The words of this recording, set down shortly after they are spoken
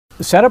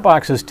Setup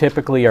boxes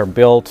typically are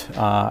built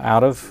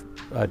out of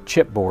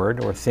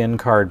chipboard or thin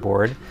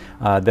cardboard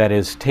that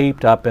is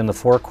taped up in the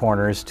four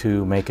corners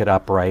to make it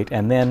upright,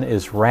 and then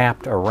is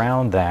wrapped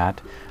around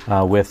that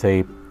with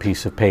a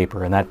piece of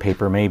paper. And that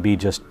paper may be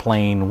just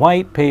plain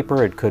white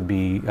paper, it could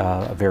be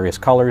various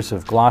colors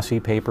of glossy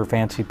paper,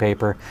 fancy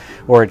paper,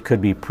 or it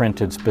could be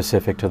printed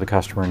specific to the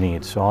customer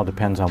needs. So it all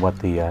depends on what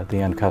the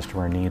end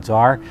customer needs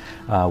are.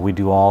 We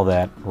do all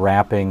that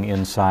wrapping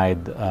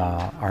inside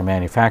our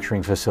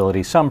manufacturing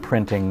facility. Some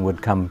printing would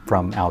come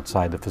from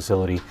outside the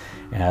facility,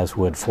 as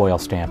would foil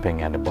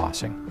stamping and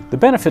embossing. The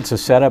benefits of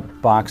setup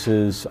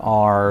boxes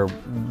are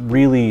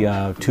really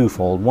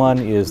twofold. One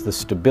is the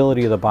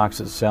stability of the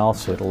box itself,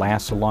 so it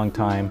lasts a long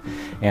time,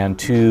 and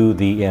two,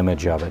 the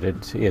image of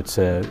it. It's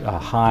a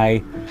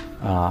high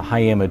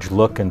image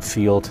look and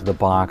feel to the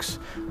box.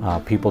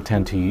 People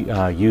tend to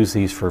use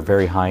these for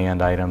very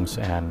high-end items,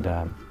 and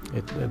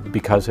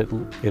because it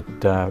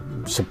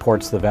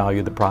supports the value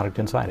of the product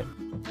inside it.